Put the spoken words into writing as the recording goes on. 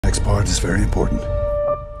part is very important.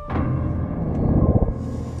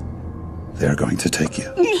 They're going to take you.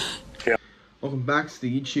 Welcome back to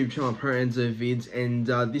the YouTube channel Pro-Enzo Vids, and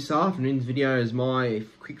this afternoon's video is my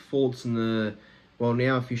quick thoughts on the, well,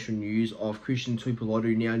 now official news of Christian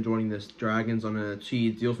Tuipulotu now joining the Dragons on a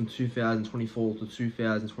 2-year deal from 2024 to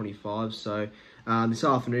 2025. So this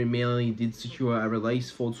afternoon, Manly did secure a release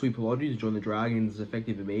for Tuipulotu to join the Dragons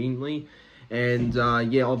effective immediately. And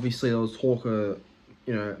yeah, obviously there was talk,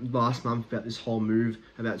 last month about this whole move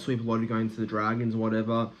about Tuipulotu going to the Dragons or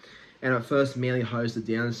whatever. And at first, Manly hosed it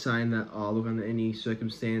down, saying that, oh, look, under any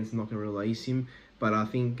circumstance, I'm not going to release him. But I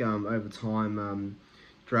think over time,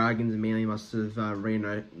 Dragons and Manly must have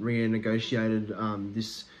renegotiated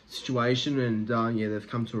this situation, and yeah, they've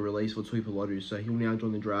come to a release for Tuipulotu. So he'll now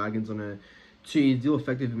join the Dragons on a 2-year deal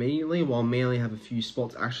effective immediately, while Manly have a few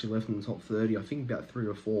spots actually left in the top 30. I think about 3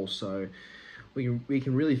 or 4. So we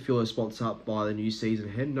can really fill those spots up by the new season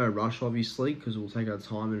ahead. No rush, obviously, because we'll take our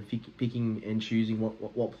time and picking and choosing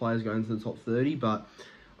what players go into the top 30. But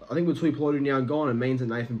I think with Tuipulotu now gone, it means that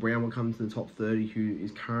Nathan Brown will come to the top 30, who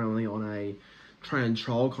is currently on a train and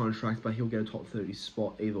trial contract, but he'll get a top 30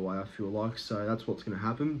 spot either way, I feel like. So that's what's going to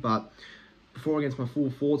happen. But before I get into my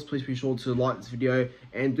full thoughts, please be sure to like this video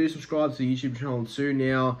and do subscribe to the YouTube channel too.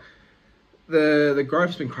 Now, the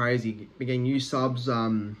growth's been crazy. We're getting new subs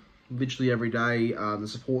literally every day. The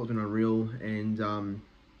support has been unreal, and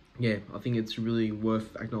yeah, I think it's really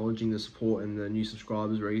worth acknowledging the support and the new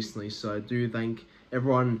subscribers recently. So I do thank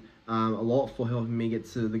everyone a lot for helping me get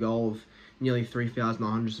to the goal of nearly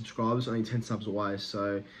 3,900 subscribers, only 10 subs away.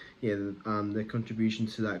 So yeah, the contribution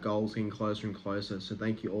to that goal is getting closer and closer. So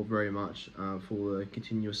thank you all very much for the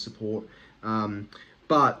continuous support.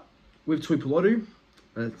 But with Tuipulotu,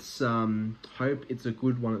 let's hope it's a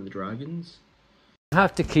good one at the Dragons.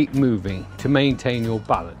 Have to keep moving to maintain your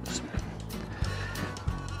balance.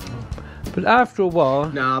 But after a while...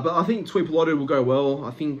 Nah, but I think Tuipulotu will go well.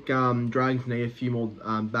 I think Dragons need a few more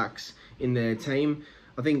backs in their team.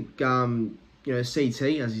 I think, CT,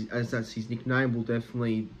 as that's his nickname, will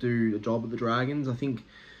definitely do the job at the Dragons. I think,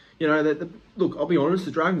 look, I'll be honest,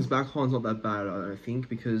 the Dragons' backline's not that bad, I don't think,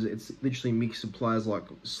 because it's literally a mix of players like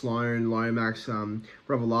Sloan, Lomax,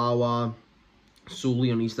 Illawarra,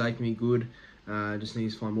 Sully on his day can be good. Just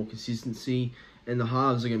needs to find more consistency. And the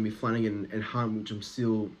halves are going to be Flanagan and Hunt, which I'm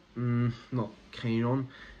still not keen on.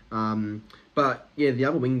 But yeah, the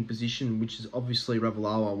other wing position, which is obviously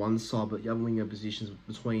Ravalawa on one side, but the other winger positions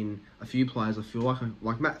between a few players, I feel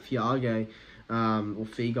like Matt Fiage, or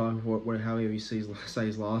Figai, however you say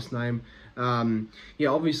his last name. Yeah,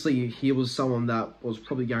 obviously he was someone that was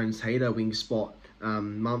probably guaranteed a wing spot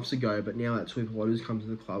months ago, but now that Tuipulotu's come to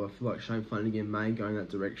the club, I feel like Shane Flanagan may go in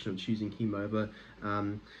that direction of choosing him over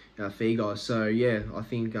Figai. So yeah, I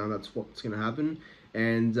think that's what's going to happen.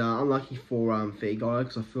 And unlucky for Figai,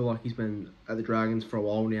 because I feel like he's been at the Dragons for a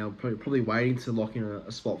while now, probably waiting to lock in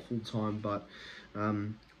a spot full time. But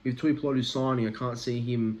with Tuipulotu signing, I can't see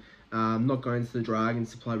him not going to the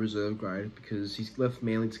Dragons to play reserve grade, because he's left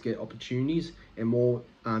Manly to get opportunities and more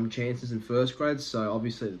chances in first grade. So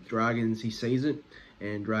obviously the Dragons, he sees it,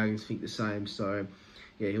 and Dragons think the same. So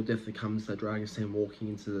yeah, he'll definitely come to the Dragons team walking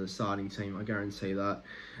into the starting team, I guarantee that.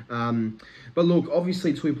 But look,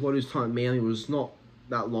 obviously Tuipulotu's time at Manly was not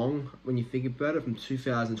that long when you think about it, from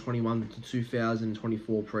 2021 to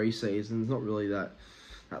 2024 pre-season. It's not really that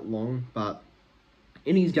long, but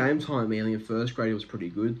in his game time at Manly in first grade, it was pretty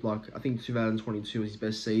good. Like, I think 2022 was his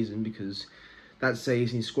best season, because that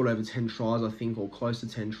season he scored over 10 tries, I think, or close to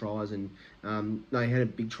 10 tries. And no, he had a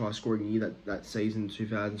big try scoring year that season,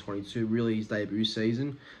 2022, really his debut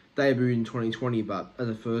season. Debuted in 2020, but as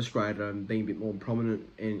a first grader, being a bit more prominent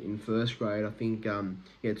in first grade, I think,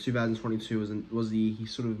 yeah, 2022 was the year he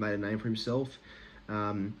sort of made a name for himself,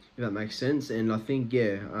 if that makes sense. And I think,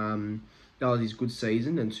 yeah, that was his good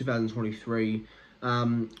season. And 2023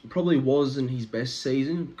 probably wasn't his best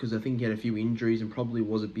season, because I think he had a few injuries and probably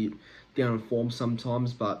was a bit down in form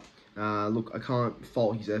sometimes. But look, I can't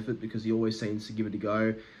fault his effort, because he always seems to give it a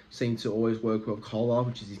go. Seems to always work with Kolar,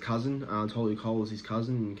 which is his cousin. Tolu Kolar is his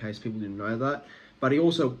cousin, in case people didn't know that. But he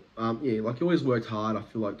also, yeah, like, he always worked hard, I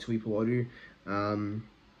feel like, Tuipulotu.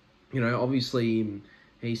 Obviously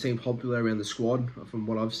he seemed popular around the squad from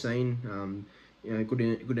what I've seen.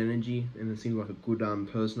 Good energy, and it seems like a good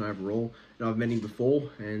person overall. And I've met him before,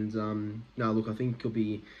 and no, look, I think it'll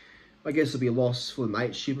be a loss for the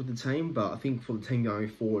mateship of the team, but I think for the team going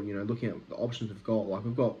forward, looking at the options we've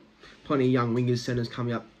got plenty of young wingers, centres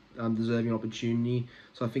coming up, deserving an opportunity.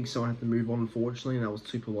 So I think someone had to move on, unfortunately, and that was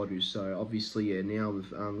Tuipulotu. So obviously, yeah, now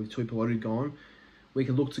with Tuipulotu gone, we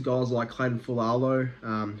can look to guys like Clayton Fulalo,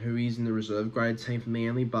 who is in the reserve grade team for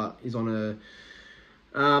Manly, but is on a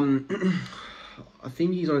I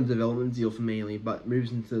think he's on a development deal for Manly, but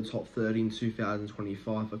moves into the top 30 in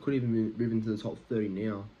 2025. I could even move into the top 30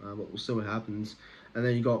 now, but we'll see what happens. And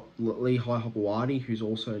then you got Lehigh Hopewadi, who's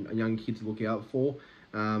also a young kid to look out for.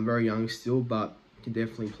 Very young still, but can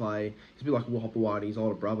definitely play. He's a bit like Will Hopewadi's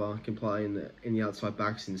older brother. Can play in the outside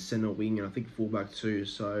backs, in the centre wing, and I think fullback too.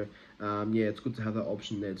 So yeah, it's good to have that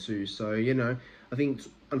option there too. So I think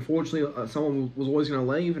unfortunately someone was always going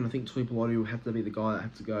to leave, and I think Tuipulotu had to be the guy that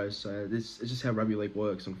had to go. So it's just how rugby league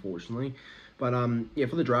works, unfortunately. But yeah,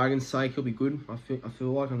 for the Dragons' sake, he'll be good. I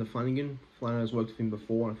feel like under Flanagan. Flano's worked with him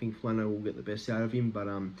before, and I think Flano will get the best out of him. But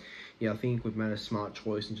yeah, I think we've made a smart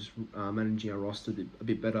choice and just managing our roster a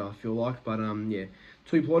bit better, I feel like. But yeah,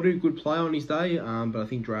 Tuipulotu, good player on his day. But I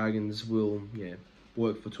think Dragons will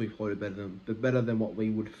work for Tuipulotu better than what we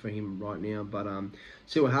would for him right now. But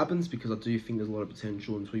see what happens, because I do think there's a lot of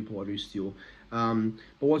potential in Tuipulotu still.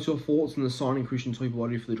 But what's your thoughts on the signing Christian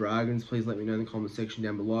Tuipulotu for the Dragons? Please let me know in the comment section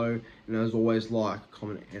down below. And as always, like,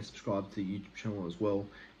 comment, and subscribe to the YouTube channel as well.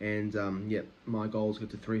 And yeah, my goal is to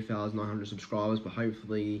get to 3,900 subscribers, but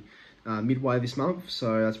hopefully midway this month.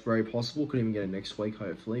 So that's very possible. Could even get it next week,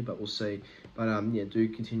 hopefully, but we'll see. But yeah, do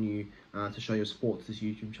continue to show your support to this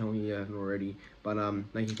YouTube channel if you haven't already. But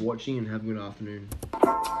thank you for watching, and have a good afternoon.